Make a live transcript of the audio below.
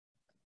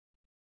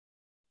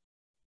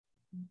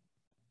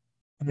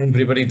Hi,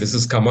 everybody, this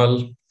is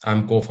Kamal.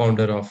 I'm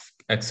co-founder of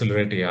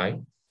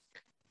AccelerateAI.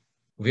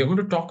 We are going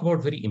to talk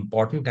about very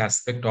important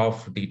aspect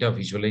of data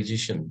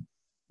visualization,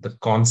 the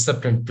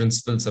concept and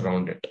principles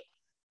around it.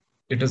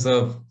 It is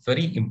a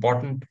very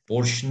important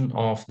portion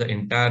of the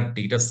entire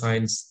data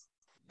science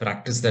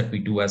practice that we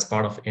do as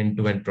part of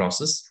end-to-end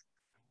process.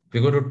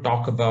 We're going to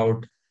talk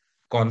about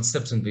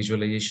concepts and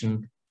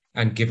visualization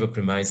and give a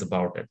premise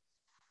about it.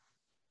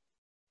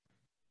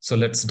 So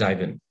let's dive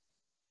in.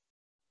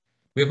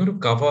 We're going to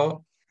cover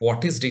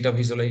what is data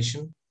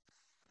visualization,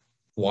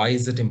 why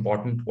is it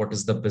important, what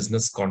is the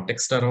business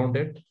context around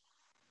it,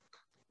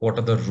 what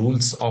are the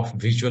rules of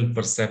visual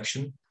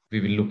perception. We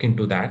will look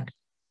into that.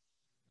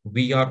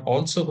 We are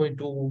also going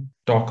to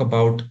talk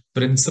about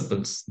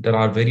principles. There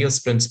are various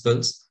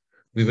principles.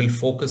 We will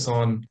focus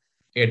on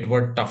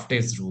Edward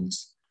Tufte's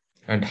rules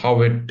and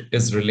how it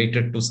is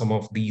related to some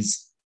of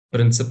these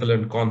principles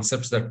and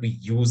concepts that we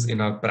use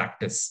in our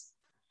practice.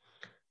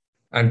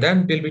 And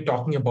then we'll be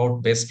talking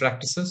about best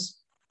practices,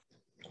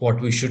 what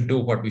we should do,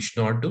 what we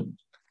should not do,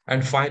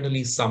 and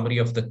finally, summary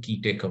of the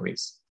key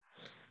takeaways.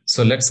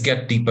 So let's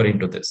get deeper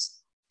into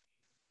this.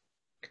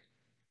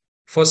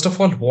 First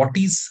of all, what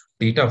is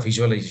data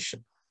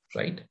visualization,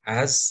 right?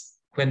 As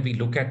when we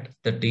look at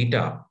the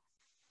data,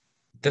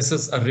 this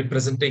is a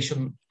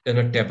representation in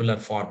a tabular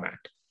format.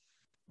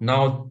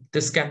 Now,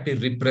 this can be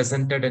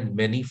represented in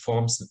many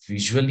forms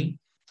visually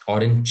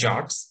or in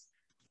charts,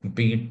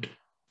 be it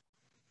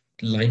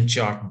line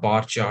chart,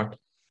 bar chart,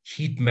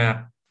 heat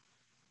map,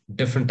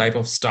 different type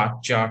of star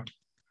chart,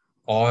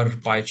 or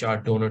pie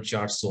chart, donut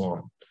chart, so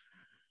on.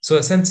 So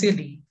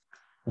essentially,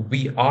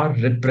 we are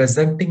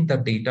representing the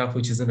data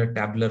which is in a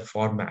tabular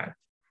format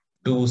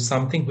to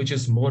something which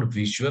is more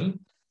visual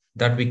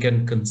that we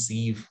can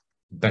conceive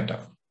better.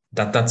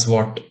 That's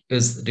what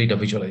is data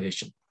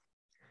visualization.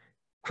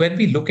 When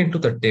we look into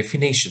the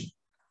definition,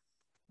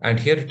 and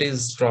here it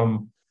is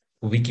from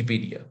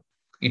Wikipedia,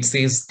 it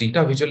says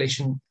data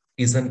visualization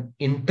is an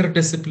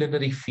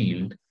interdisciplinary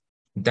field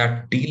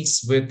that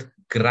deals with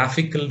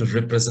graphical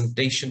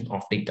representation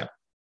of data,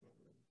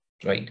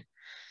 right?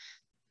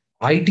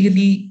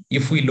 Ideally,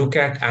 if we look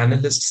at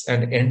analysts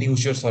and end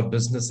users or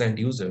business end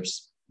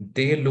users,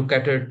 they look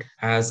at it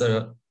as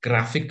a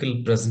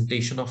graphical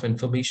presentation of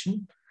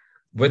information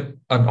with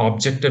an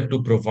objective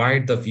to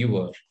provide the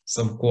viewer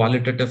some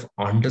qualitative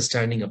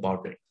understanding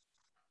about it.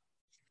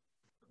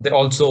 They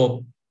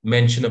also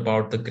mention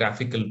about the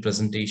graphical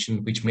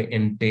presentation, which may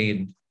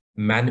entail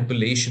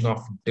manipulation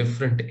of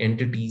different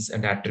entities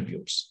and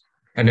attributes.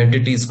 And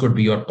entities could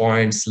be your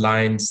points,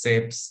 lines,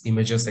 shapes,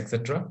 images,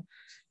 etc.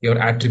 Your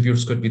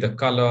attributes could be the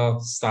color,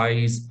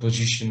 size,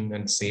 position,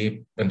 and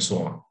shape, and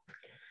so on.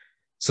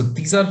 So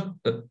these are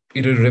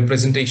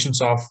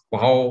representations of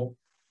how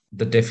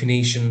the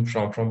definition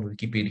from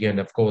Wikipedia, and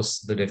of course,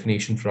 the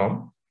definition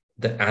from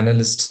the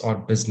analysts or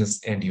business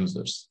end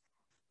users.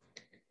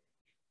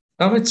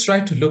 Now let's try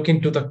to look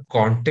into the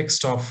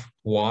context of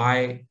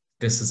why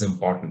this is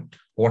important.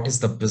 What is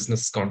the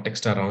business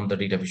context around the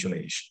data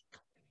visualization?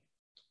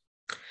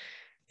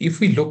 If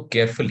we look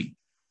carefully,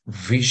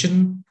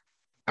 vision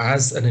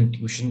as an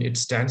intuition, it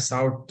stands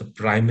out the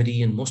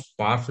primary and most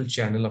powerful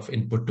channel of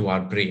input to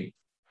our brain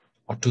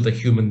or to the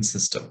human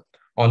system.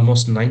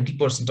 Almost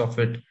 90% of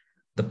it,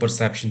 the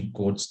perception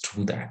goes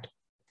through that.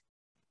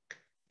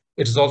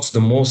 It is also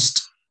the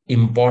most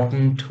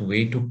important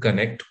way to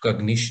connect to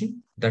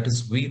cognition. That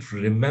is, we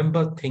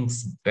remember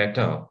things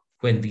better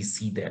when we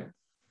see them,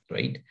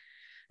 right?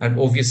 And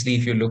obviously,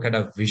 if you look at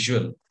a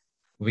visual,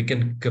 we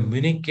can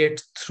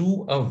communicate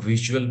through a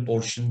visual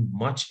portion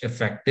much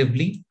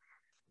effectively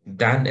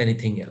than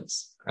anything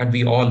else. And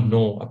we all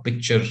know a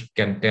picture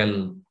can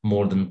tell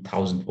more than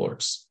 1,000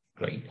 words,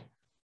 right?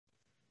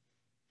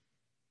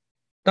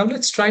 Now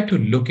let's try to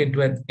look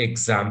into an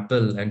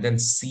example and then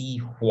see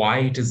why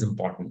it is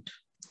important.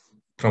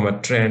 From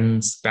a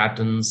trends,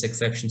 patterns,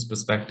 exceptions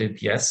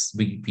perspective, yes,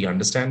 we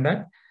understand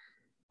that.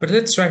 But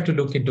let's try to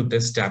look into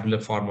this tabular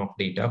form of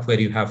data where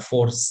you have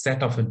four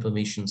set of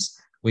informations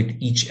with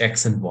each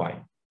X and Y,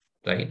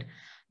 right?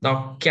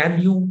 Now, can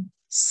you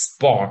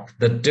spot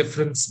the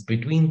difference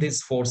between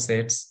these four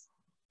sets?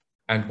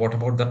 And what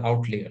about the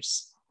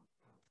outliers?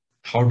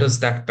 How does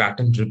that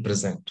pattern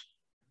represent?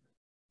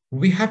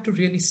 We have to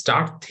really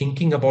start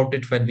thinking about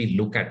it when we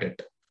look at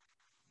it.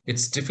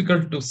 It's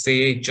difficult to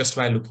say just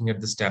by looking at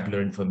this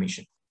tabular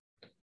information.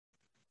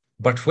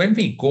 But when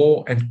we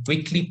go and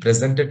quickly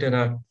present it in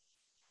a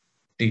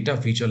data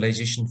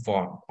visualization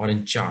form or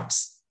in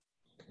charts,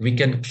 we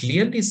can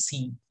clearly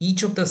see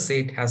each of the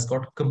set has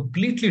got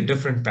completely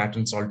different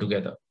patterns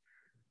altogether.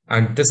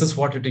 And this is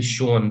what it is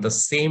shown. The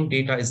same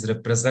data is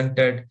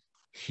represented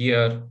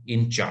here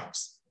in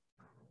charts.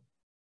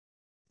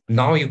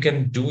 Now you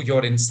can do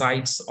your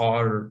insights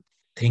or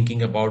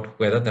thinking about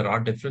whether there are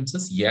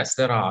differences. Yes,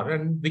 there are,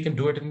 and we can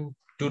do it in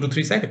 2 to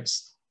 3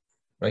 seconds,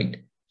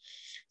 right?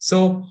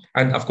 So,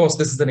 and of course,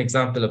 this is an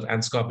example of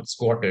Anscombe's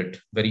quartet,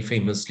 very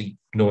famously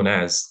known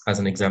as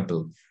an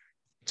example.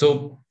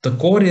 So the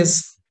core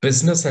is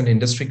business and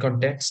industry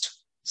context.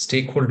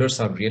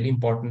 Stakeholders are really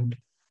important.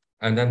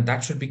 And then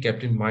that should be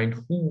kept in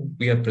mind who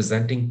we are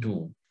presenting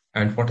to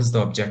and what is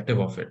the objective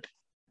of it.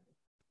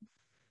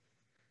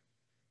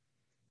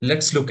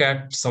 Let's look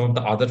at some of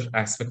the other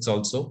aspects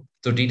also.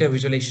 So data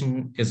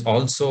visualization is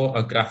also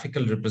a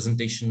graphical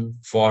representation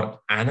for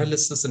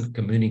analysis and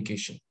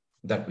communication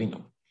that we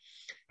know.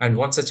 And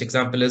one such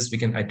example is we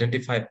can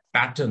identify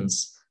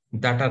patterns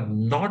that are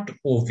not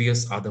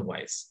obvious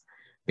otherwise,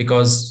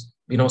 because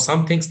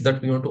some things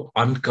that we want to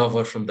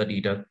uncover from the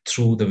data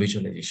through the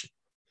visualization.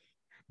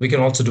 We can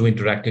also do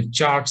interactive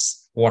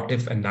charts, what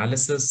if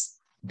analysis.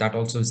 That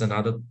also is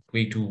another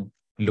way to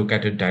look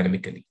at it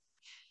dynamically.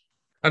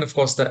 And of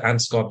course, the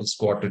ANSCOP is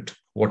quoted,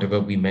 whatever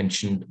we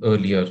mentioned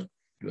earlier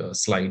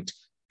slide.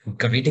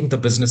 Guiding the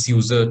business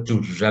user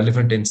to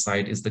relevant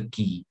insight is the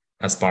key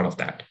as part of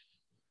that.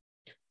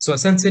 So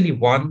essentially,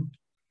 one,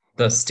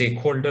 the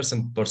stakeholders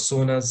and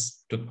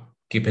personas to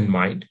keep in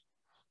mind.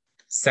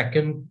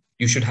 Second,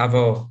 you should have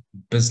a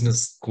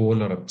business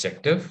goal or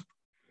objective.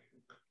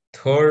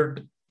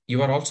 Third,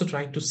 you are also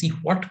trying to see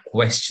what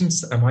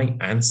questions am I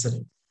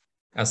answering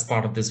as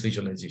part of this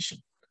visualization.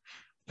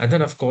 And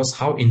then, of course,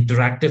 how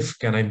interactive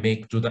can I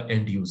make to the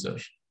end user,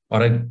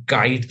 or a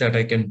guide that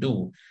I can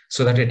do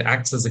so that it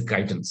acts as a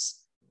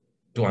guidance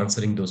to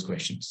answering those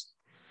questions.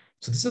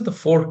 So these are the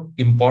four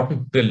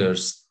important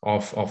pillars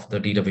of the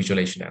data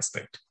visualization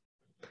aspect.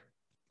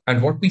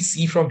 And what we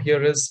see from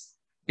here is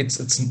it's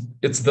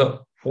the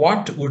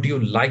what would you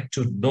like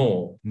to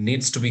know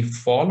needs to be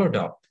followed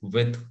up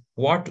with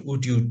what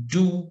would you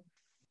do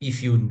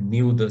if you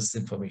knew this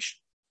information.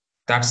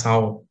 That's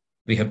how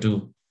we have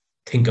to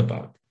think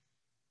about.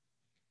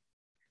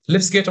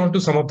 Let's get on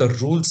to some of the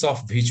rules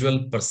of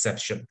visual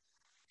perception.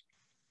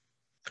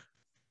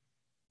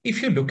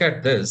 If you look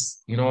at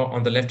this,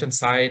 on the left-hand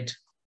side,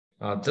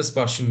 this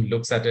person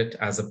looks at it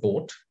as a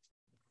boat,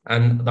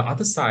 and the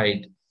other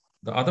side,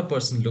 the other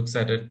person looks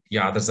at it,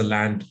 yeah, there's a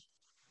land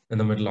in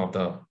the middle of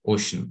the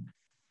ocean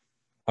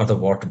or the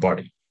water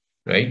body,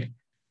 right?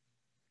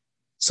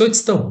 So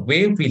it's the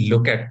way we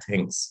look at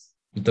things,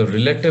 the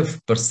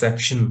relative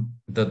perception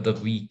that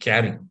we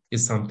carry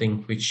is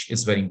something which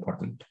is very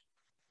important.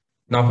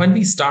 Now, when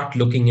we start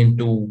looking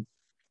into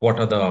what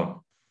are the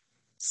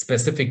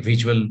specific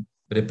visual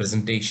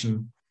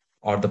representation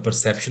or the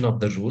perception of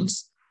the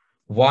rules,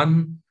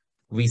 one,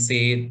 we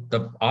say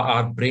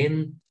our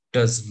brain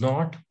does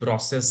not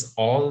process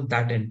all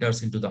that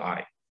enters into the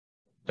eye,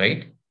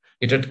 right?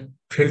 It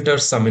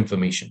filters some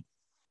information.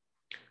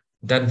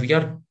 Then we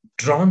are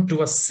drawn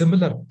to a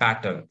similar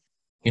pattern.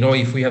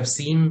 If we have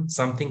seen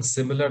something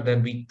similar,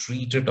 then we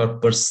treat it or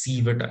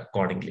perceive it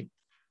accordingly.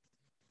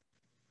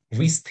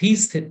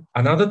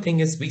 Another thing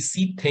is we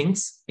see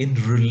things in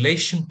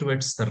relation to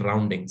its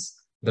surroundings.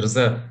 There's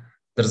a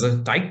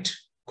tight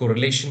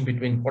correlation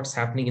between what's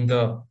happening in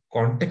the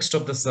context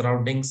of the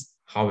surroundings,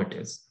 how it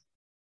is.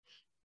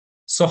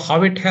 So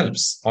how it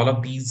helps, all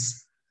of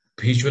these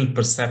visual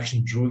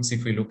perception rules,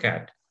 if we look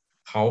at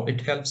how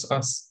it helps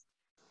us.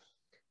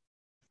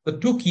 The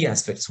two key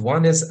aspects.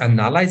 One is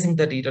analyzing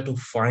the data to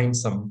find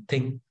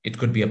something. It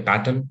could be a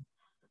pattern.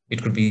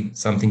 It could be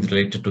something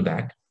related to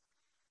that.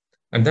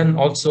 And then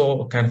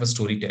also kind of a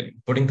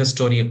storytelling, putting the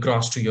story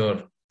across to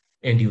your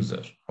end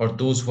user or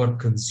those who are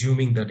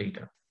consuming the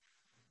data.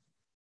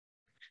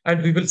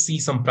 And we will see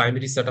some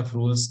primary set of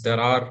rules. There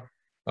are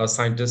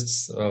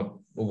scientists,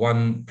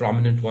 one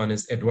prominent one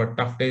is Edward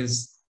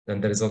Tufte's. Then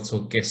there is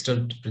also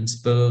Gestalt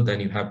principle. Then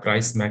you have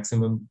price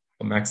maximum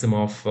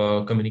of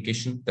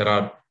communication. There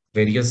are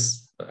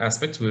various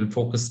aspects. We will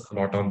focus a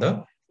lot on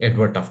the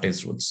Edward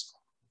Tufte's rules.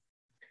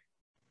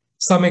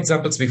 Some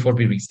examples before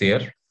we reach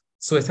there.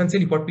 So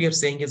essentially what we are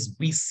saying is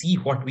we see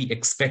what we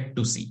expect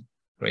to see,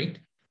 right?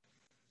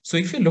 So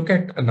if you look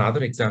at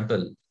another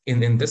example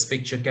in this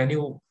picture, can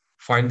you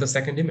find the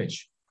second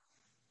image?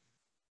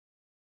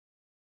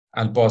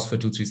 I'll pause for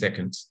 2-3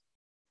 seconds.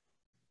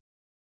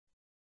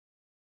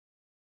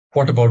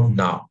 What about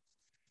now?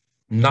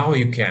 Now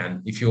you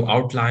can, if you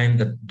outline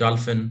the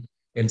dolphin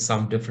in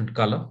some different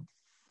color,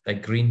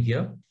 like green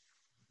here,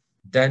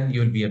 then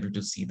you'll be able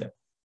to see them,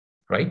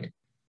 right?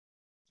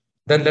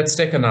 Then let's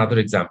take another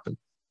example.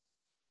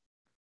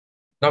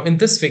 Now in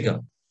this figure,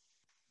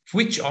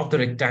 which of the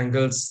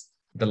rectangles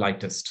the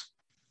lightest?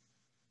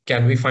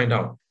 Can we find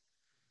out?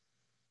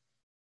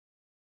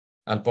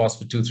 I'll pause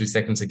for 2-3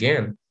 seconds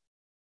again.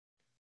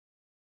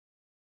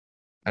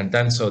 And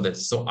then show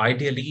this. So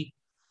ideally,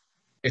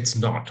 it's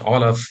not.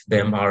 All of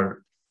them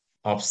are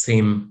of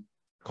same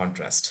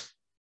contrast.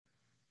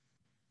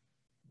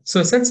 So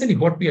essentially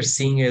what we are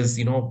seeing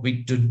is, we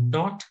do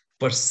not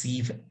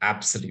perceive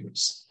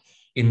absolutes.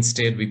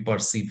 Instead, we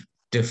perceive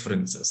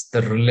differences,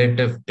 the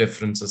relative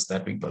differences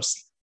that we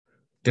perceive.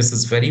 This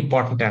is very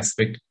important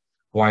aspect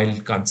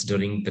while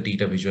considering the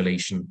data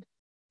visualization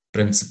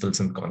principles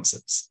and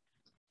concepts.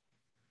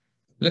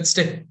 Let's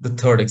take the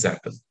third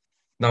example.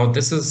 Now,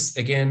 this is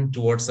again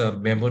towards a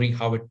memory,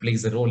 how it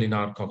plays a role in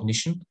our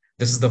cognition.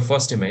 This is the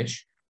first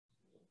image.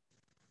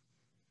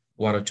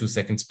 1 or 2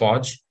 seconds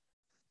pause.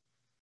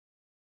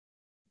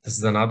 This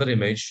is another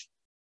image.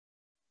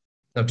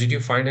 Now, did you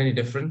find any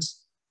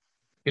difference?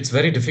 It's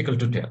very difficult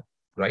to tell,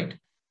 right?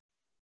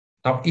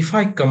 Now, if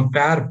I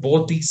compare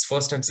both these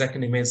first and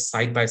second images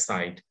side by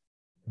side,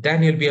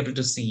 then you'll be able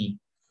to see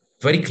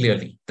very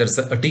clearly there's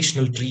an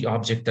additional tree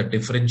object that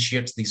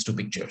differentiates these two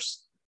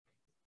pictures.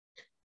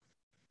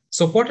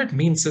 So what it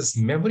means is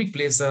memory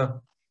plays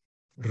a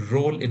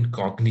role in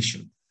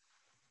cognition.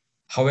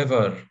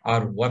 However,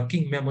 our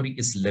working memory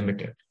is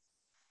limited,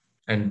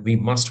 and we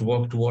must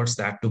work towards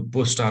that to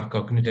boost our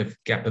cognitive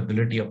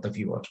capability of the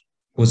viewer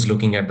who's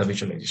looking at the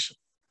visualization.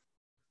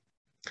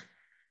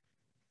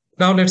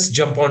 Now let's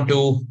jump on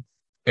to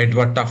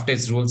Edward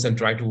Tuftay's rules and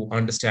try to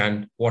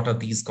understand what are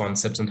these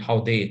concepts and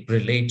how they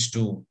relate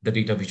to the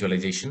data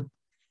visualization.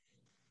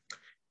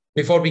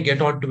 Before we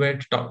get on to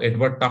it,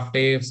 Edward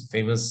Tufte,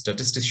 famous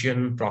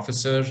statistician,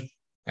 professor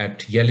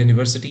at Yale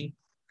University.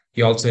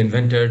 He also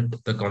invented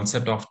the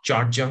concept of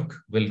chart junk.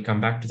 We'll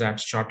come back to that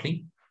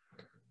shortly.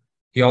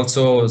 He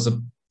also is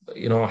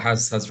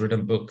has written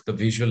a book, The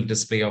Visual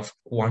Display of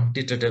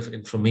Quantitative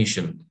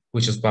Information,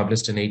 which was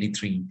published in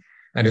 83.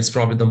 And it's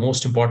probably the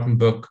most important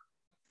book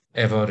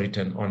ever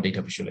written on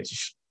data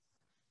visualization.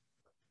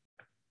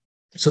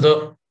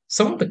 So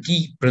some of the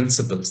key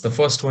principles, the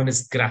first one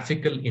is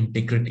graphical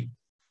integrity.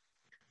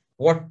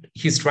 What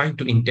he's trying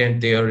to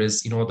intend there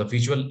is, the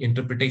visual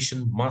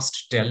interpretation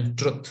must tell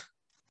truth.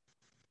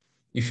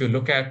 If you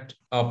look at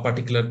a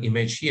particular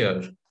image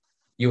here,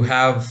 you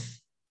have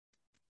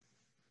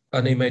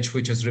an image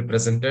which is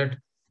represented.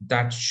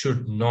 That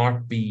should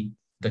not be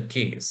the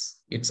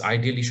case. It's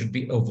ideally should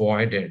be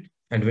avoided.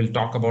 And we'll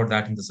talk about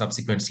that in the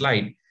subsequent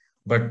slide.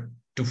 But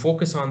to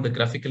focus on the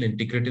graphical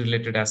integrity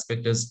related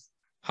aspect is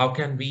how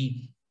can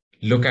we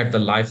look at the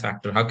lie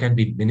factor? How can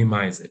we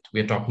minimize it?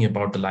 We're talking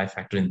about the lie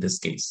factor in this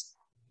case.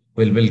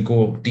 We'll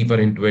go deeper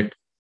into it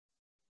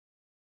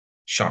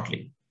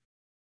shortly.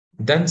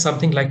 Then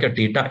something like a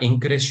data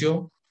ink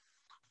ratio.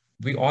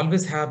 We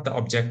always have the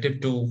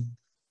objective to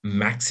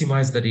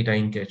maximize the data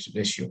ink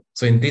ratio.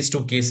 So in these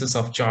two cases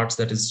of charts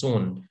that is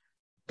shown,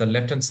 the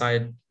left-hand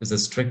side is a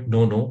strict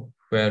no-no,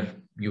 where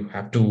you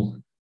have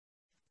to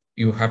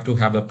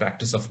have a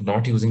practice of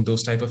not using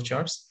those type of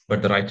charts,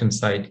 but the right-hand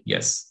side,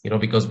 yes,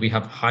 because we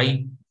have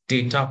high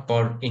data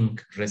per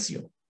ink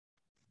ratio.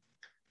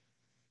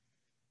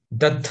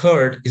 The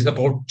third is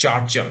about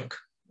chart junk.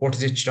 What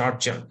is a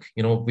chart junk?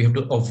 We have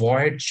to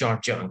avoid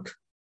chart junk.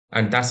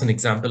 And that's an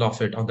example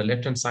of it. On the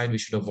left-hand side, we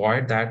should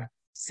avoid that.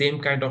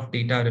 Same kind of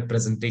data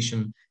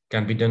representation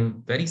can be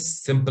done very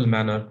simple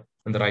manner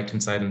on the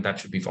right-hand side, and that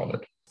should be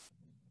followed.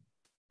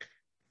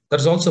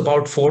 There's also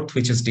about fourth,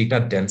 which is data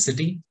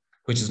density,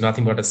 which is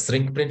nothing but a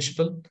shrink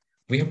principle.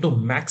 We have to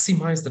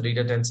maximize the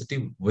data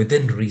density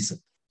within reason,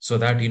 so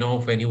that,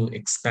 when you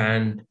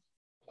expand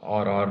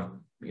or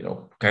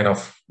kind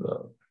of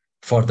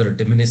further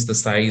diminish the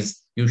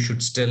size, you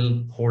should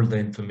still hold the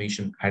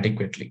information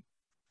adequately.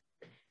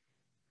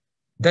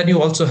 Then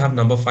you also have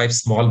number 5,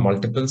 small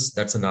multiples.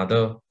 That's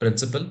another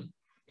principle.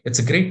 It's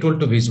a great tool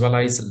to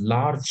visualize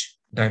large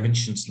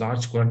dimensions,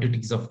 large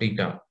quantities of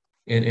data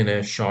in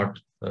a short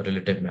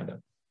relative manner.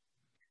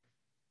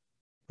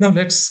 Now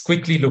let's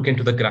quickly look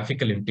into the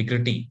graphical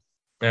integrity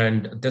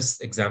and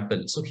this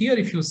example. So here,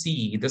 if you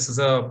see, this is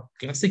a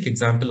classic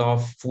example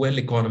of fuel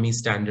economy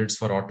standards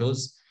for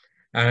autos.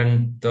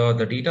 And the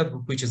data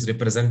which is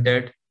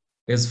represented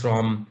is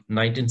from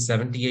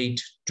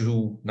 1978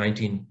 to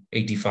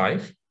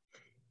 1985.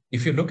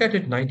 If you look at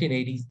it,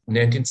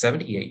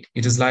 1978,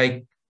 it is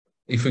like,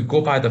 if we go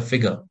by the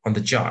figure on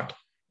the chart,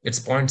 it's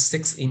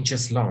 0.6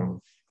 inches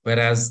long,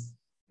 whereas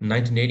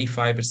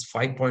 1985 is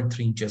 5.3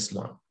 inches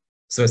long.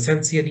 So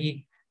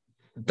essentially,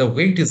 the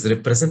way it is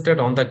represented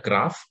on the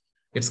graph,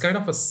 it's kind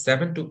of a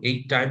 7 to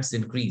 8 times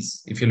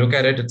increase. If you look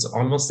at it, it's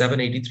almost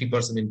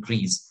 783%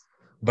 increase.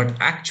 But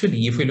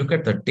actually, if we look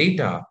at the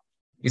data,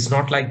 it's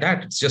not like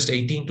that. It's just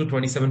 18 to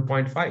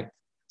 27.5.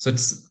 So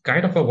it's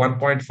kind of a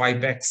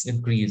 1.5x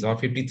increase or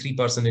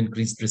 53%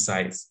 increase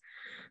precise.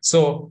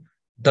 So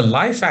the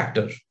lie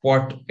factor,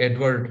 what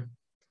Edward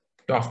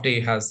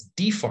Tufte has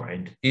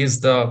defined,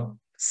 is the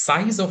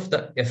size of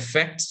the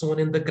effect shown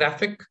in the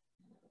graphic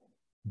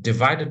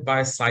divided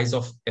by size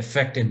of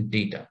effect in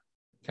data.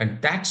 And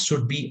that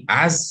should be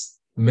as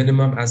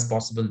minimum as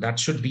possible. That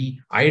should be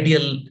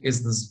ideal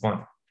is this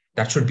one.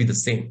 That should be the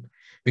same.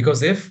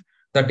 Because if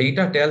the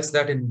data tells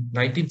that in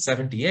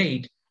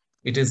 1978,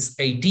 it is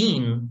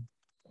 18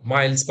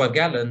 miles per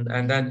gallon,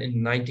 and then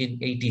in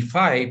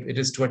 1985, it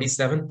is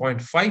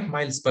 27.5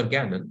 miles per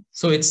gallon.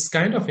 So it's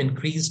kind of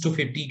increased to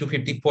 50 to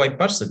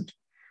 55%.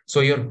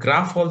 So your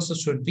graph also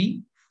should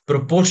be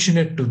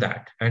proportionate to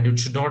that, and it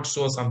should not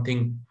show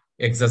something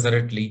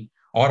exaggerately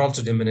or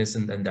also diminish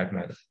in that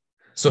manner.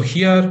 So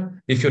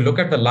here, if you look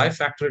at the lie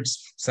factor,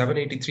 it's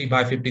 783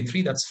 by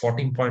 53, that's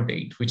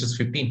 14.8, which is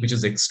 15, which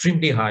is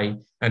extremely high.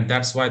 And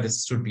that's why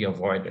this should be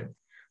avoided.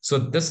 So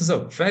this is a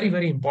very,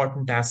 very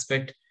important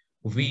aspect.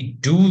 We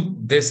do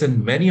this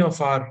in many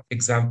of our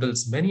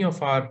examples, many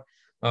of our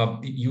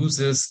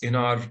uses in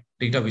our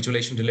data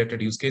visualization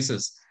related use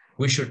cases.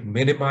 We should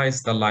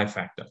minimize the lie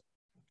factor.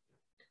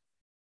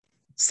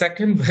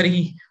 Second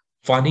very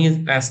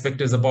Funny aspect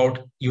is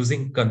about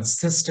using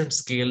consistent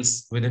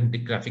scales within the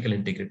graphical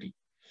integrity.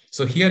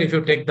 So here, if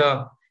you take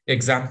the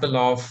example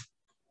of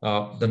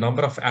the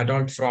number of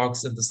adult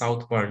frogs in the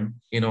South Pond,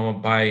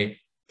 by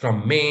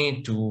from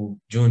May to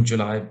June,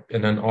 July,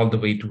 and then all the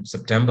way to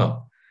September.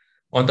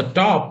 On the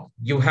top,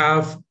 you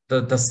have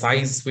the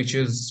size which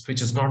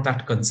is not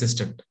that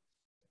consistent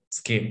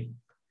scale.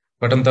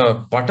 But on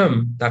the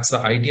bottom, that's the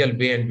ideal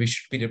way, and we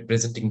should be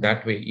representing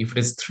that way. If it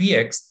is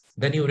 3x,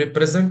 then you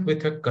represent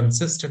with a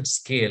consistent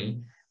scale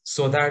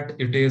so that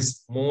it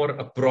is more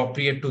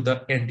appropriate to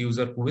the end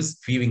user who is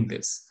viewing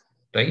this,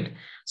 right?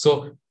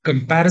 So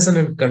comparison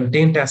and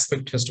content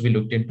aspect has to be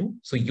looked into.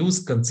 So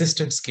use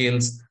consistent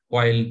scales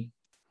while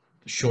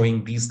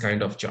showing these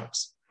kind of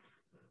charts.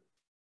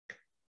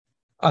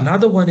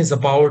 Another one is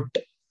about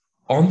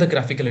on the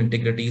graphical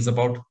integrity is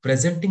about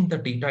presenting the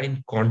data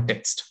in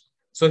context.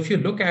 So if you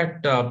look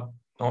at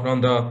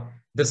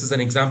this is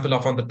an example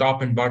of on the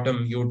top and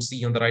bottom, you would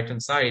see on the right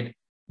hand side,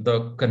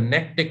 the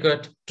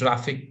Connecticut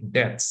traffic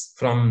deaths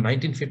from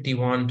 1951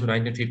 to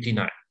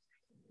 1959.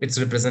 It's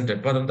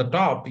represented. But on the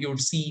top, you would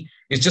see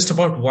it's just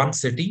about one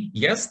city.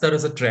 Yes, there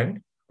is a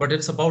trend, but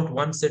it's about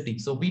one city.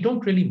 So we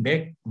don't really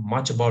make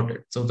much about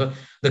it. So the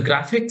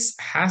graphics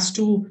has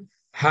to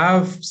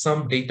have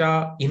some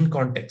data in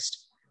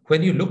context.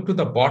 When you look to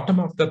the bottom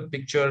of the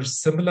picture,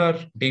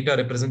 similar data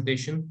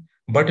representation,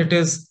 but it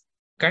is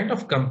kind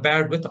of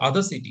compared with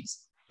other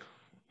cities,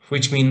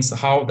 which means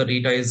how the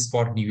data is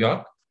for New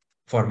York,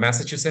 for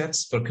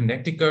Massachusetts, for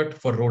Connecticut,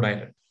 for Rhode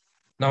Island.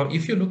 Now,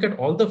 if you look at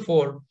all the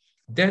four,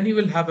 then you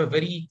will have a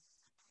very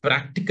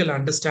practical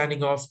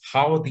understanding of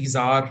how these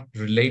are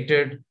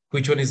related,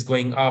 which one is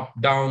going up,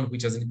 down,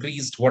 which has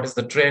increased, what is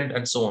the trend,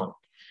 and so on.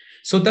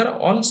 So there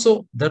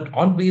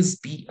always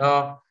be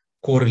a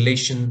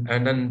correlation,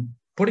 and then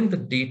putting the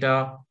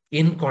data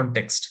in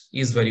context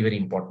is very, very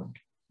important.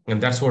 And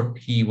that's what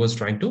he was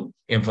trying to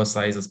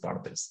emphasize as part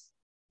of this.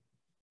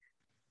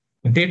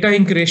 Data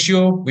ink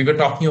ratio, we were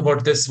talking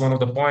about this, one of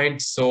the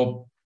points.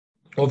 So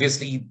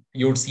obviously,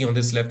 you would see on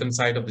this left-hand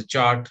side of the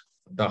chart,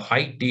 the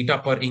high data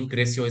per ink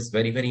ratio is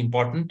very, very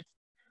important.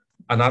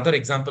 Another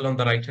example on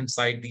the right-hand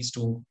side, these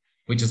two,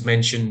 which is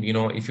mentioned,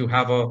 if you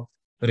have a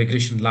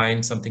regression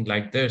line, something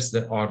like this,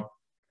 or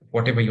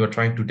whatever you are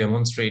trying to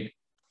demonstrate,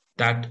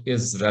 that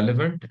is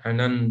relevant. And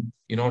then,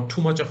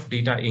 too much of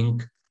data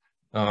ink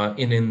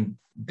in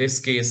this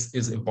case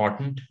is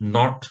important,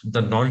 not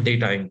the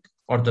non-data ink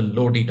or the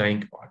low data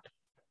ink part.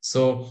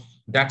 So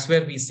that's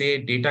where we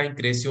say data ink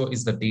ratio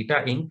is the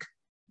data ink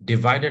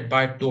divided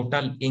by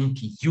total ink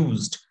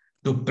used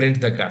to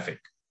print the graphic.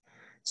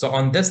 So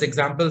on this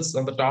examples,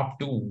 on the top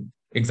two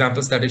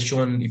examples that is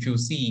shown, if you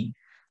see,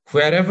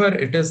 wherever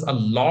it is a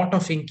lot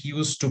of ink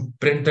used to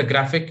print the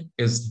graphic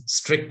is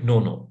strict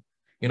no-no.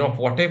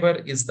 Whatever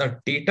is the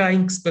data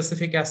ink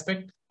specific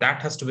aspect,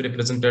 that has to be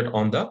represented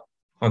on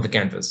the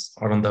canvas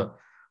or on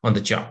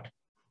the chart.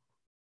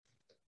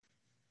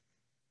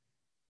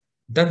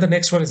 Then the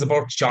next one is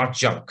about chart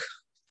junk.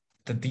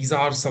 These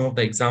are some of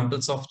the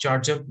examples of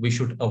chart junk. We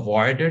should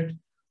avoid it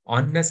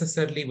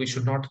unnecessarily. We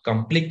should not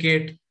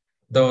complicate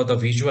the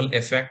visual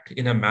effect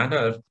in a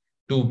manner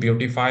to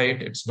beautify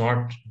it. It's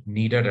not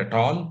needed at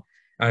all.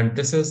 And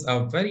this is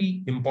a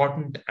very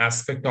important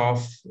aspect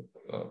of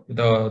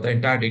the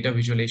entire data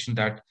visualization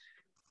that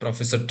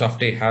Professor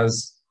Tufte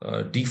has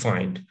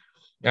defined.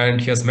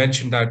 And he has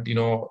mentioned that,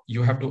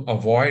 you have to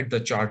avoid the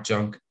chart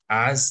junk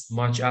as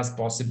much as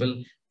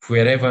possible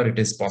wherever it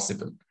is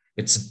possible.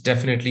 It's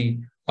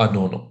definitely a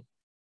no-no.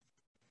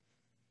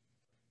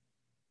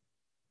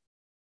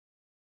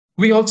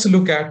 We also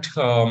look at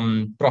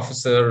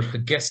Professor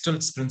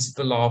Gestalt's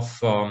principle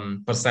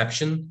of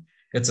perception.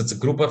 It's a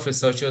group of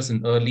researchers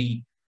in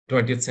early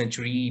 20th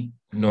century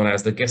known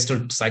as the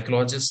Gestalt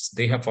psychologists.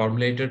 They have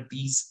formulated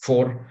these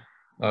four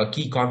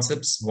key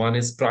concepts. One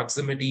is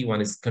proximity,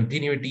 one is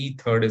continuity,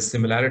 third is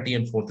similarity,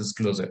 and fourth is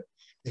closure.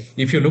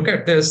 If you look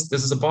at this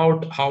is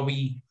about how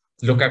we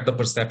look at the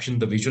perception,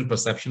 the visual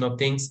perception of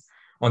things.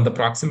 On the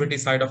proximity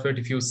side of it,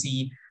 if you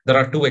see, there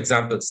are two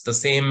examples. The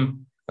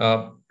same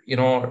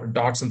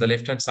dots on the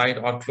left-hand side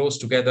are close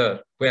together,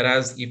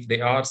 whereas if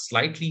they are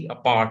slightly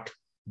apart,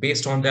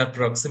 based on their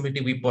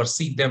proximity, we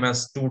perceive them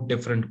as two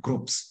different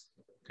groups,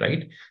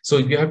 right? So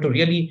you have to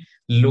really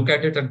look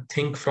at it and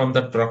think from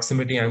that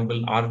proximity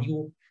angle. Are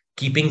you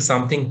keeping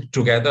something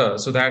together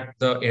so that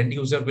the end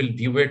user will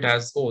view it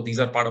as, oh, these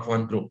are part of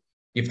one group?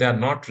 If they are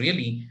not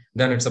really,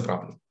 then it's a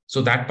problem.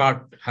 So that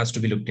part has to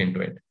be looked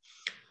into it.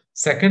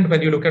 Second,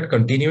 when you look at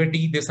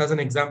continuity, this has an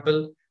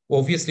example.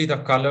 Obviously, the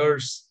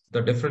colors,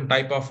 the different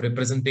type of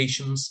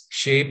representations,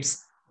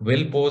 shapes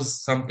will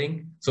pose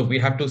something. So we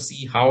have to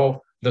see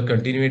how the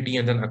continuity,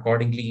 and then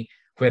accordingly,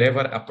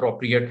 wherever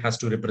appropriate, has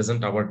to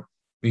represent our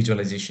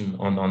visualization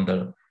on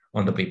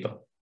the paper.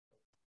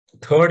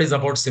 Third is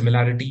about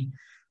similarity.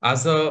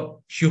 As a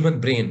human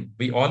brain,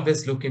 we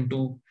always look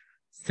into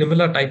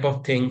similar type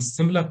of things,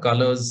 similar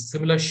colors,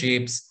 similar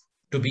shapes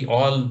to be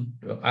all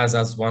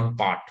as one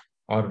part,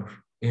 or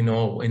in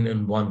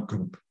one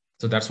group.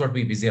 So that's what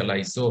we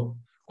visualize. So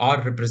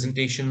our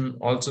representation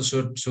also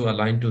should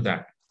align to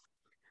that.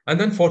 And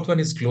then fourth one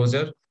is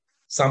closure.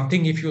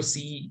 Something if you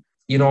see,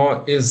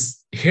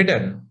 is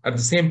hidden, at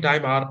the same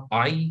time, our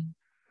eye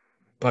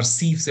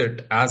perceives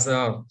it as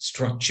a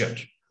structure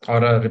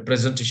or a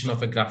representation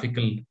of a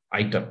graphical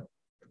item.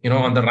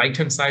 On the right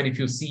hand side, if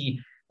you see,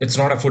 it's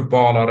not a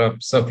football or a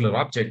circular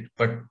object,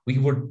 but we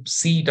would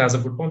see it as a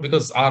football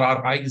because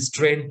our eye is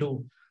trained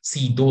to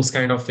see those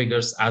kind of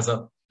figures as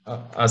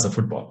a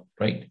football,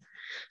 right?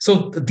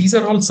 So these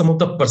are all some of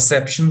the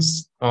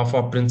perceptions of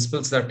our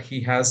principles that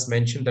he has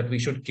mentioned that we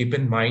should keep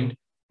in mind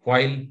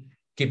while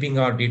keeping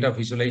our data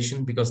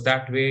visualization, because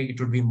that way it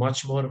would be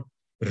much more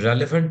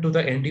relevant to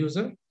the end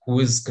user who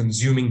is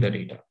consuming the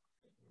data.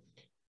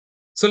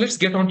 So let's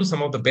get on to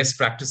some of the best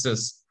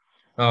practices.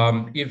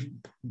 If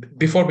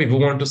Before we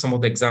move on to some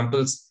of the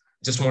examples,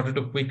 just wanted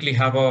to quickly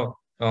have a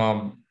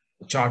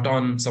chart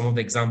on some of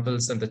the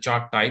examples and the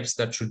chart types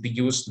that should be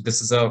used.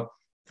 This is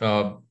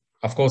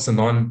of course, a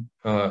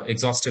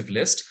non-exhaustive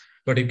list,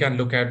 but you can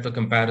look at the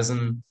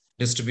comparison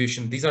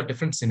distribution. These are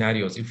different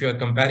scenarios. If you are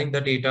comparing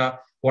the data,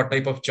 what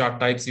type of chart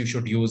types you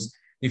should use.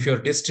 If you're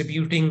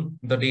distributing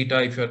the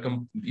data, if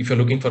you're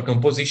looking for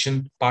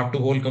composition, part to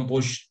whole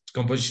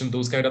composition,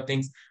 those kind of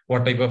things,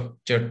 what type of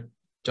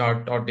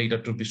chart or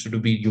data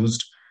should be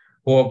used,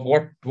 or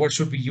what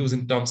should we use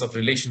in terms of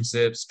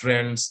relationships,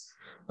 trends,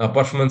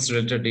 performance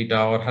related data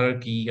or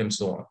hierarchy, and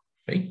so on,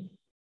 right?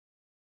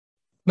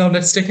 Now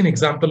let's take an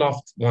example of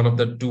one of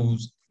the two.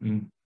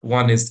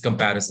 One is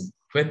comparison.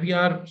 When we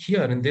are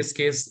here, in this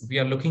case, we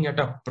are looking at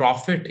a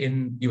profit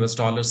in US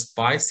dollars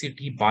by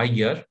city by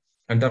year.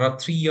 And there are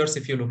 3 years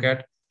if you look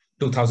at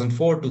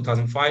 2004,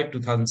 2005,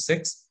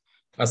 2006,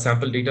 a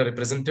sample data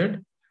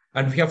represented.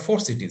 And we have 4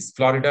 cities,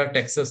 Florida,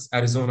 Texas,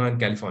 Arizona, and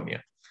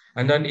California.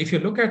 And then if you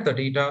look at the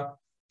data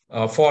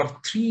for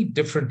 3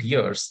 different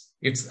years,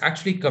 it's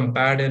actually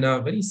compared in a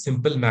very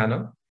simple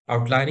manner,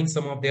 outlining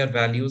some of their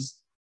values.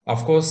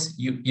 Of course,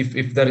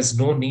 if there is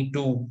no need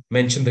to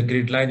mention the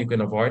grid line, you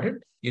can avoid it.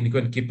 And you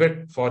can keep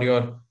it for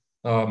your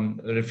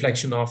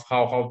reflection of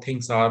how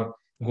things are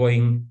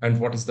going and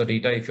what is the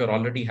data. If you're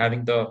already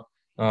having the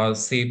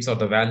shapes or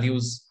the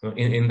values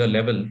in the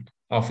level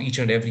of each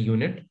and every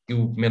unit,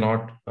 you may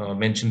not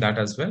mention that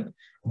as well.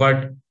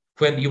 But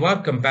when you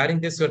are comparing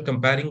this, you're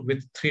comparing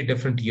with 3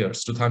 different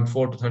years,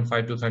 2004,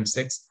 2005,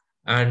 2006,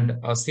 and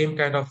same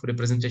kind of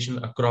representation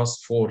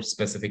across 4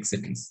 specific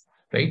cities.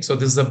 Right? So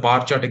this is a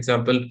bar chart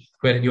example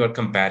where you are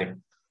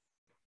comparing.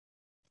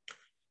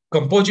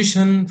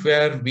 Composition,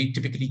 where we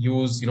typically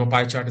use,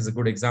 pie chart is a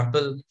good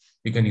example.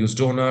 You can use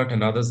donut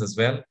and others as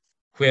well,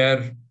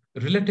 where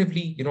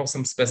relatively,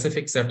 some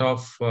specific set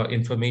of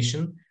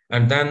information,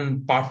 and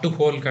then part to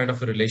whole kind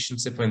of a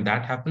relationship when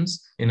that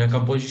happens in a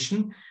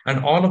composition.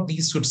 And all of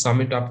these should sum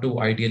it up to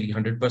ideally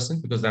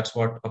 100%, because that's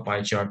what a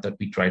pie chart that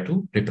we try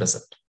to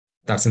represent.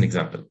 That's an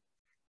example.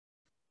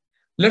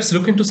 Let's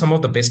look into some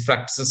of the best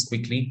practices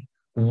quickly.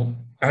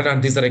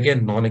 And these are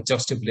again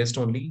non-exhaustive list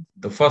only.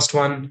 The first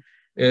one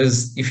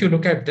is, if you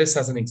look at this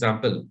as an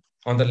example,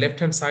 on the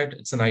left-hand side,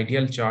 it's an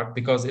ideal chart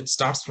because it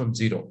starts from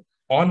 0.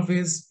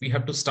 Always we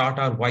have to start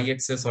our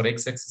y-axis or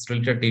x-axis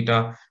related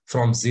data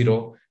from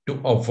 0 to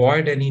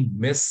avoid any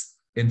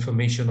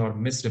misinformation or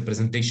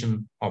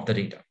misrepresentation of the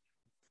data,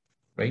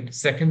 right?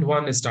 Second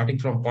one is starting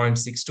from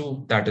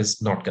 0.62. That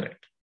is not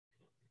correct.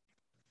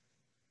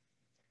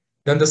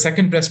 Then the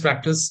second best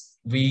practice,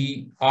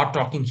 we are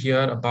talking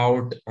here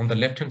about on the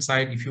left-hand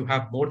side, if you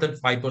have more than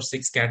 5 or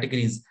 6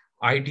 categories,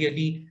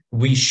 ideally,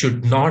 we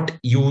should not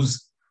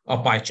use a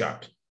pie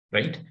chart,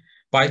 right?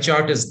 Pie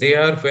chart is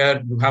there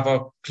where you have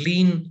a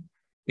clean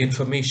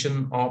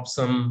information of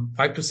some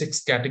 5 to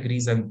 6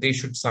 categories, and they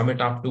should sum it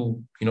up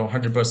to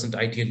 100%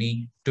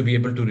 ideally to be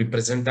able to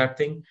represent that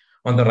thing.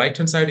 On the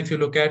right-hand side, if you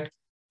look at,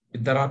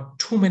 there are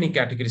too many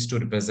categories to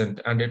represent,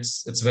 and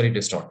it's very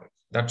distorted.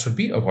 That should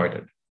be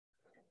avoided.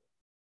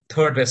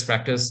 Third best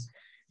practice,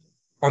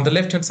 on the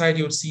left-hand side,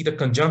 you would see the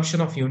consumption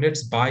of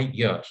units by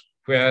year,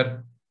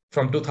 where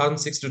from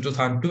 2006 to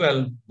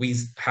 2012, we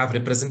have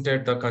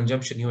represented the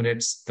consumption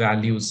units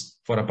values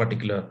for a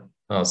particular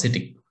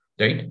city,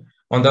 right?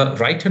 On the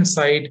right-hand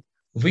side,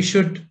 we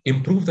should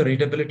improve the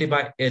readability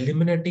by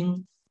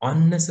eliminating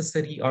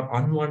unnecessary or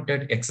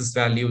unwanted excess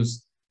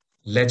values,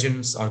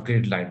 legends, or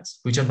grid lines,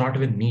 which are not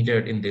even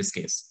needed in this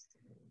case.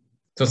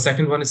 So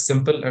second one is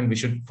simple, and we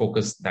should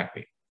focus that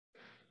way.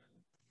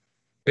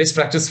 Best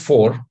practice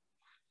 4,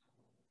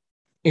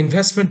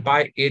 investment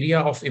by area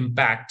of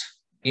impact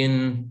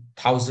in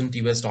 1,000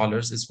 US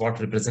dollars is what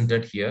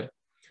represented here.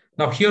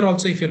 Now here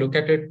also, if you look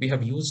at it, we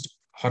have used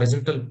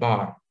horizontal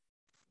bar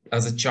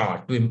as a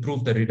chart to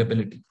improve the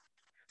readability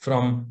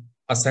from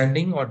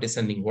ascending or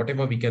descending,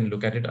 whatever we can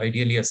look at it.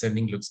 Ideally,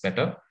 ascending looks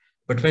better.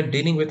 But when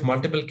dealing with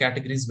multiple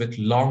categories with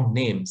long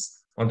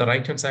names, on the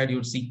right-hand side,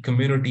 you'll see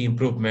community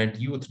improvement,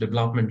 youth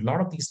development. A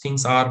lot of these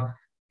things are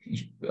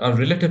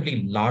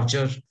relatively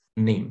larger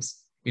names.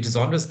 It is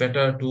always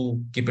better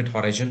to keep it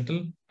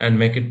horizontal and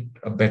make it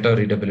a better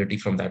readability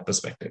from that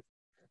perspective.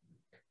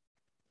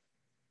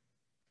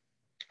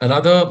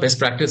 Another best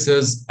practice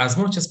is, as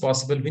much as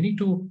possible, we need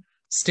to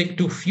stick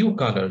to few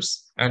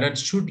colors and it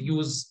should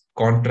use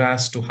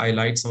contrast to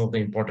highlight some of the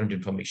important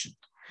information.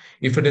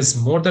 If it is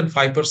more than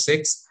 5 or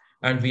 6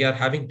 and we are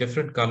having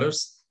different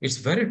colors, it's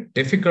very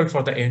difficult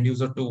for the end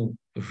user to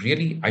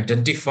really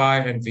identify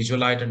and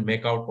visualize and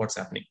make out what's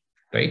happening,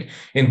 right?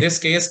 In this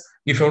case,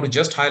 if you want to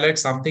just highlight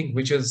something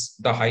which is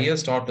the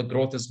highest or the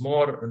growth is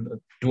more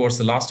towards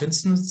the last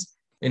instance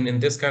in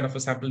this kind of a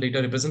sample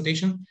data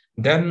representation,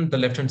 then the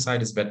left-hand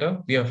side is better.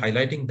 We are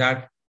highlighting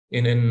that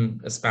in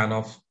a span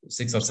of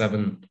 6 or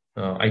 7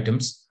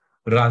 items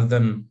rather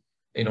than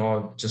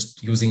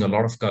just using a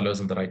lot of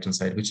colors on the right-hand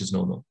side, which is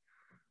no.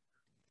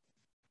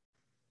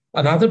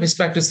 Another best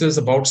practice is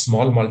about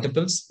small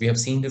multiples. We have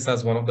seen this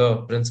as one of the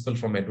principles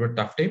from Edward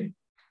Tufte.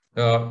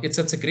 It's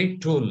a great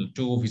tool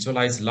to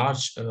visualize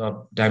large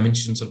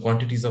dimensions or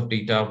quantities of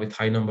data with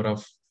high number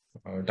of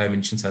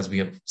dimensions as we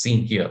have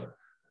seen here.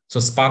 So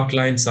spark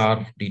lines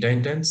are data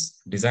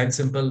intense, design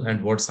simple,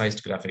 and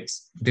word-sized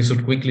graphics. This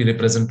would quickly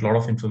represent a lot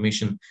of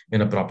information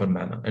in a proper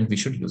manner, and we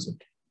should use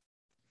it.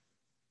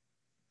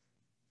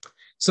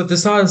 So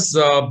this is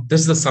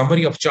the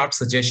summary of chart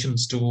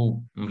suggestions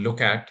to look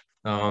at.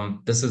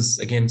 This is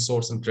again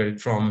source and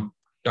credit from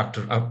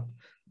Dr.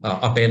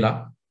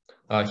 Apela.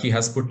 He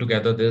has put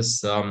together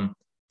this,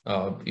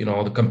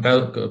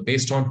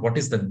 based on what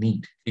is the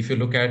need. If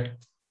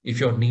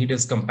your need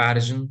is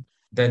comparison,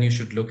 then you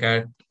should look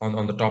at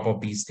on the top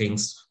of these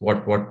things,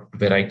 what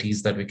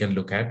varieties that we can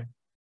look at.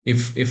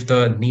 If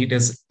the need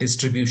is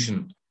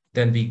distribution,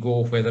 then we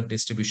go whether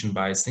distribution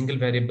by a single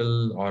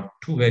variable or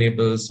 2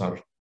 variables or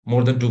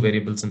more than 2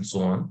 variables and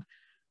so on.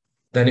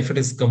 Then if it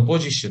is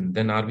composition,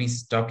 then are we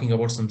talking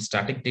about some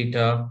static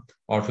data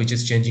or which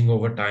is changing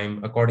over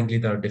time? Accordingly,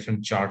 there are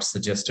different charts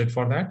suggested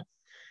for that.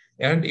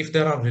 And if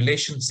there are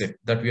relationships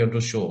that we have to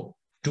show,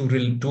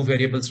 two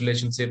variables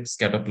relationships,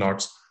 scatter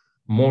plots,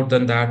 more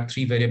than that,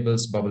 3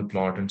 variables, bubble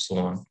plot, and so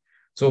on.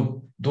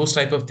 So those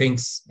type of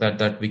things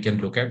that we can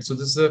look at. So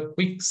this is a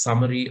quick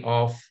summary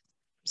of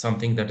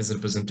something that is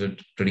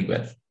represented pretty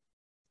well.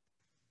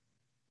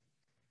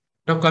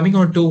 Now coming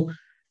on to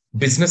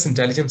business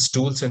intelligence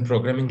tools and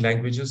programming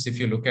languages. If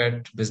you look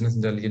at business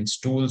intelligence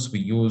tools, we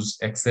use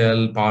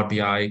Excel, Power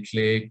BI,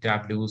 Click,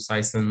 Tableau,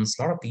 Sisense,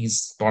 a lot of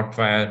these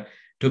Spotfire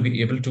to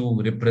be able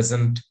to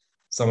represent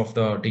some of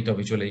the data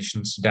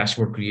visualizations,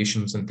 dashboard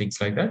creations, and things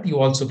like that. You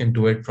also can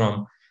do it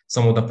from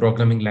some of the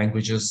programming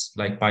languages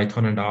like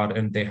Python and R,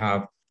 and they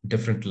have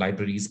different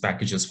libraries,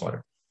 packages for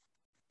it.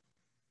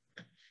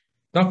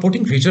 Now,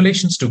 putting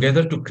visualizations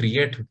together to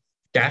create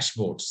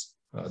dashboards.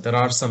 There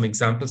are some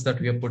examples that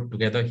we have put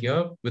together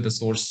here with the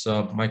source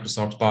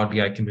Microsoft Power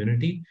BI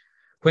community.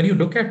 When you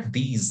look at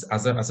these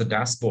as a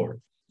dashboard,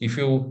 if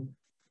you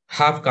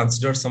have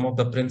considered some of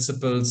the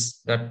principles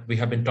that we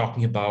have been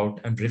talking about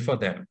and refer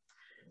them,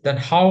 then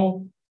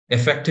how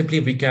effectively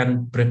we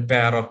can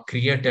prepare or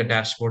create a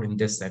dashboard in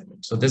this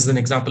segment. So this is an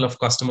example of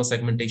customer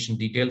segmentation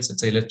details.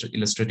 It's an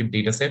illustrative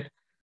data set.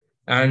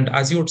 And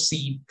as you would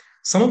see,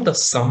 some of the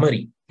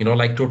summary,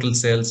 like total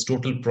sales,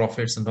 total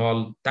profits and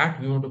all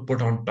that we want to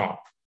put on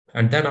top.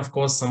 And then, of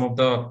course, some of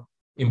the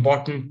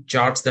important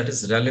charts that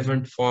is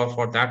relevant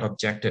for that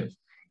objective.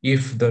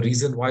 If the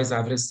reason-wise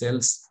average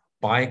sales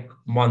by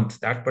month,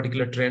 that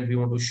particular trend we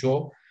want to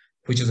show,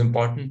 which is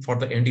important for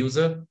the end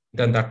user,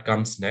 then that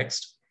comes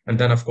next. And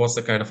then, of course,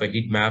 a kind of a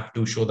heat map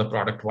to show the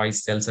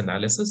product-wise sales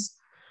analysis.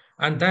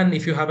 And then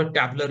if you have a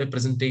tabular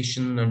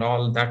representation and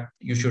all that,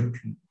 you should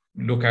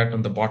look at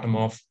on the bottom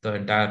of the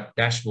entire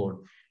dashboard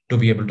to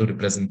be able to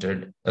represent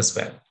it as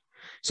well.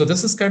 So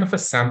this is kind of a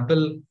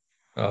sample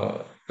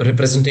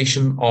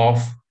representation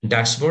of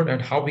dashboard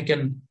and how we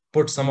can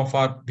put some of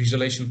our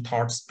visualization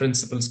thoughts,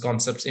 principles,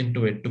 concepts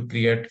into it to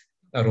create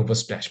a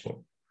robust dashboard.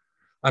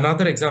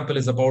 Another example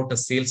is about a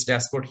sales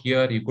dashboard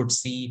here. You could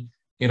see,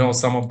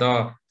 some of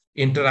the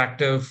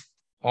interactive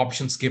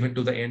options given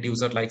to the end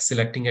user, like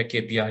selecting a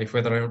KPI,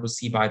 whether I want to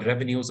see by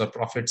revenues or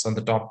profits on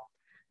the top.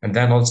 And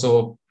then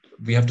also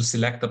we have to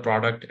select the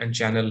product and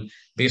channel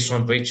based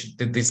on which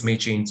this may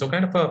change. So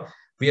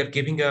we are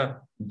giving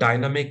a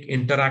dynamic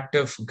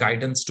interactive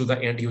guidance to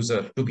the end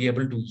user to be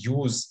able to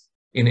use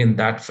in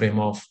that frame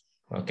of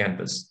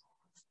canvas.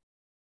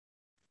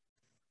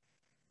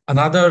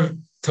 Another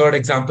third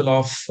example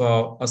of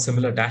a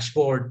similar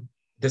dashboard,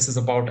 this is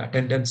about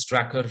attendance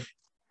tracker,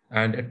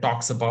 and it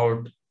talks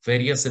about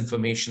various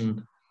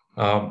information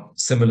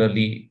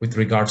similarly with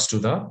regards to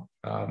the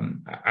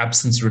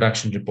absence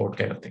reduction report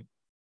kind of thing.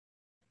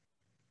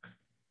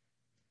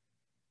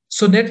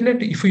 So net,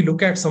 if we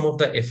look at some of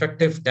the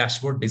effective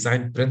dashboard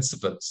design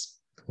principles,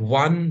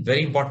 one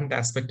very important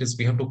aspect is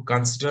we have to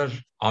consider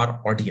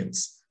our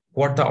audience,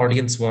 what the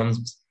audience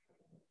wants,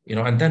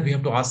 and then we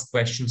have to ask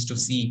questions to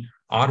see,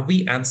 are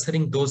we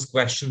answering those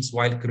questions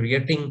while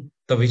creating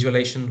the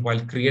visualization, while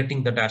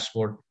creating the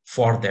dashboard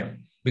for them?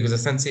 Because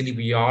essentially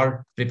we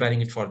are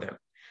preparing it for them.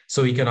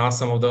 So we can ask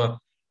some of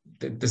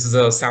this is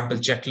a sample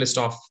checklist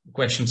of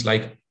questions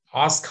like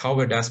ask how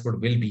a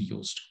dashboard will be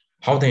used,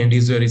 how the end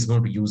user is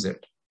going to use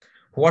it.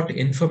 What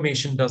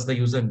information does the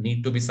user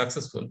need to be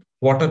successful?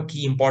 What are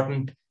key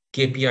important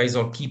KPIs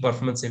or key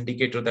performance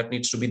indicator that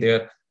needs to be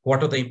there?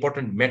 What are the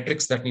important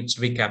metrics that needs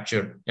to be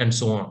captured, and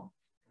so on?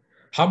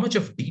 How much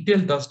of detail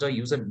does the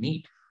user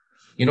need?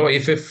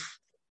 If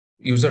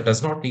user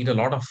does not need a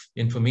lot of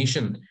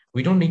information,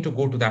 we don't need to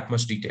go to that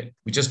much detail.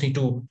 We just need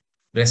to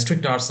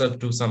restrict ourselves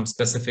to some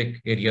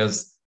specific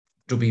areas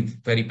to be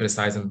very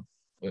precise and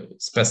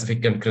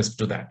specific and crisp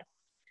to that,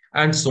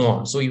 and so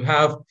on. So you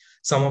have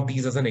some of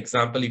these as an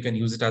example. You can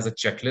use it as a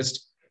checklist.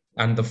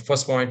 And the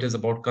first point is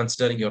about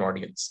considering your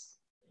audience.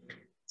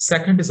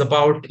 Second is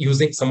about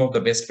using some of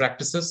the best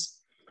practices.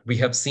 We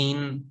have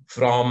seen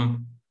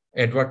from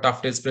Edward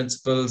Tufte's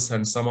principles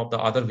and some of the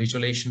other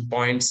visualization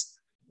points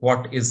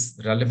what is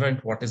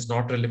relevant, what is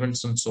not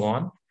relevant, and so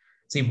on.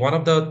 See, one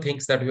of the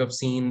things that we have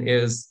seen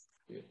is,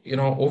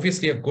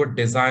 obviously a good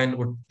design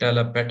would tell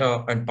a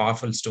better and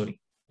powerful story,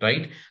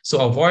 right?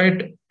 So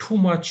avoid too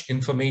much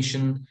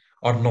information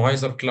or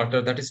noise or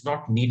clutter that is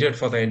not needed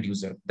for the end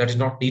user, that is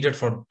not needed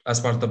for as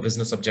far as the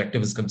business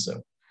objective is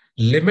concerned.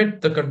 Limit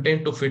the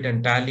content to fit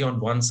entirely on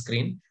one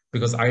screen,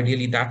 because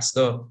ideally that's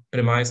the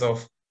premise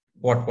of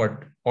what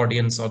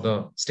audience or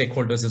the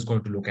stakeholders is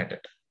going to look at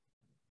it.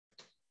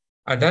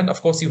 And then,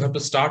 of course, you have to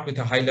start with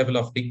a high level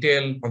of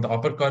detail on the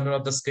upper corner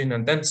of the screen,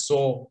 and then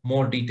show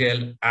more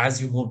detail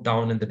as you move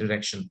down in the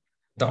direction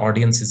the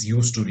audience is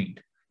used to read.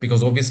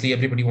 Because obviously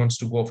everybody wants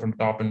to go from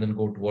top and then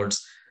go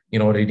towards,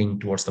 reading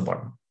towards the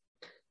bottom.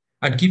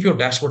 And keep your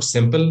dashboard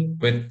simple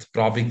with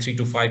probably 3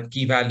 to 5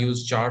 key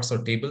values, charts,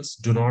 or tables.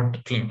 Do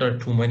not clutter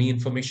too many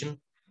information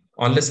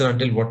unless and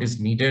until what is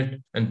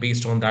needed and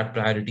based on that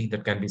priority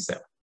that can be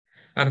set.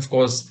 And of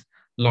course,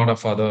 a lot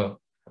of other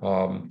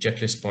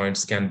checklist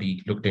points can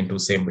be looked into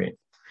same way.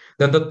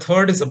 Then the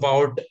third is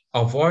about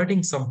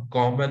avoiding some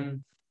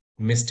common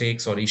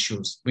mistakes or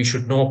issues. We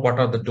should know what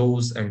are the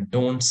do's and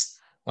don'ts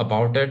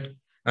about it.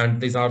 And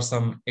these are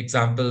some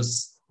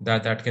examples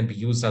that can be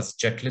used as a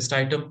checklist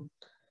item.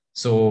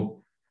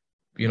 So,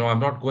 I'm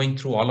not going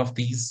through all of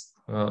these.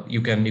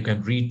 You can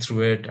read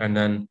through it and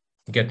then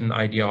get an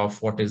idea of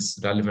what is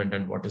relevant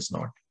and what is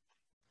not.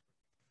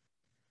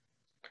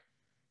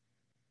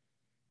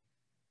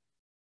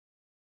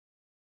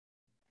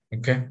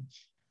 Okay.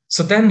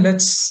 So then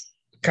let's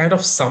kind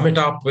of sum it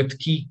up with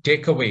key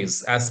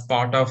takeaways as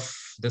part of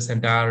this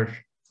entire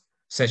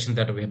session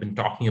that we have been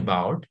talking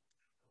about.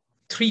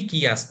 Three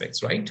key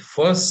aspects, right?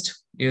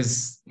 First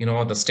is, the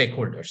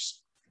stakeholders.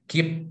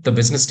 Keep the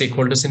business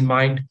stakeholders in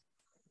mind.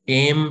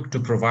 Aim to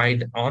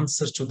provide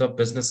answers to the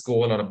business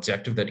goal or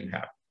objective that you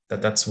have.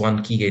 That's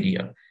one key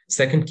area.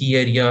 Second key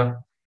area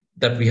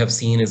that we have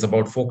seen is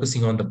about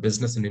focusing on the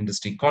business and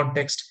industry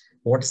context.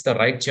 What's the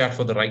right chart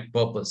for the right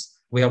purpose?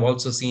 We have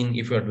also seen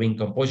if you're doing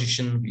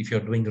composition, if you're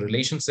doing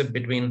relationship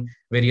between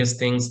various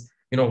things,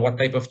 what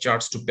type of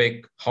charts to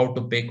pick, how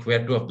to pick,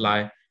 where to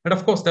apply. And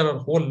of course, there are a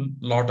whole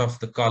lot of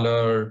the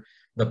color,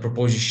 the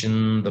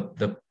proposition,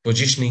 the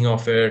positioning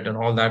of it, and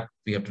all that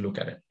we have to look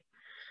at it.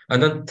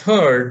 And then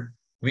third,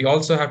 we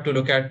also have to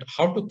look at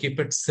how to keep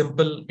it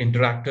simple,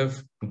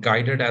 interactive,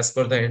 guided as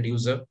per the end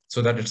user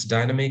so that it's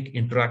dynamic,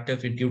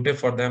 interactive, intuitive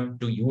for them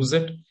to use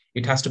it.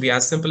 It has to be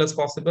as simple as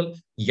possible,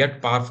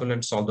 yet powerful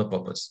and solve the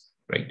purpose,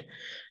 right?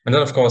 And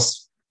then, of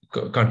course,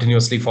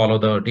 continuously follow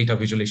the data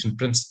visualization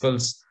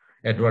principles,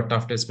 Edward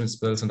Tufte's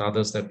principles, and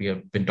others that we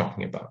have been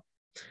talking about.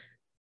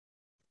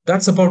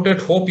 That's about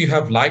it. Hope you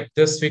have liked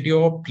this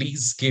video.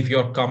 Please give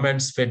your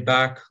comments,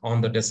 feedback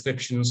on the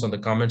descriptions, on the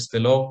comments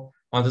below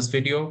on this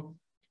video.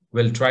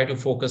 We'll try to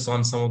focus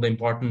on some of the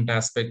important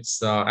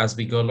aspects as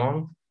we go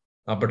along.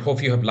 But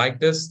hope you have liked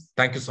this.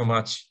 Thank you so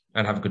much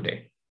and have a good day.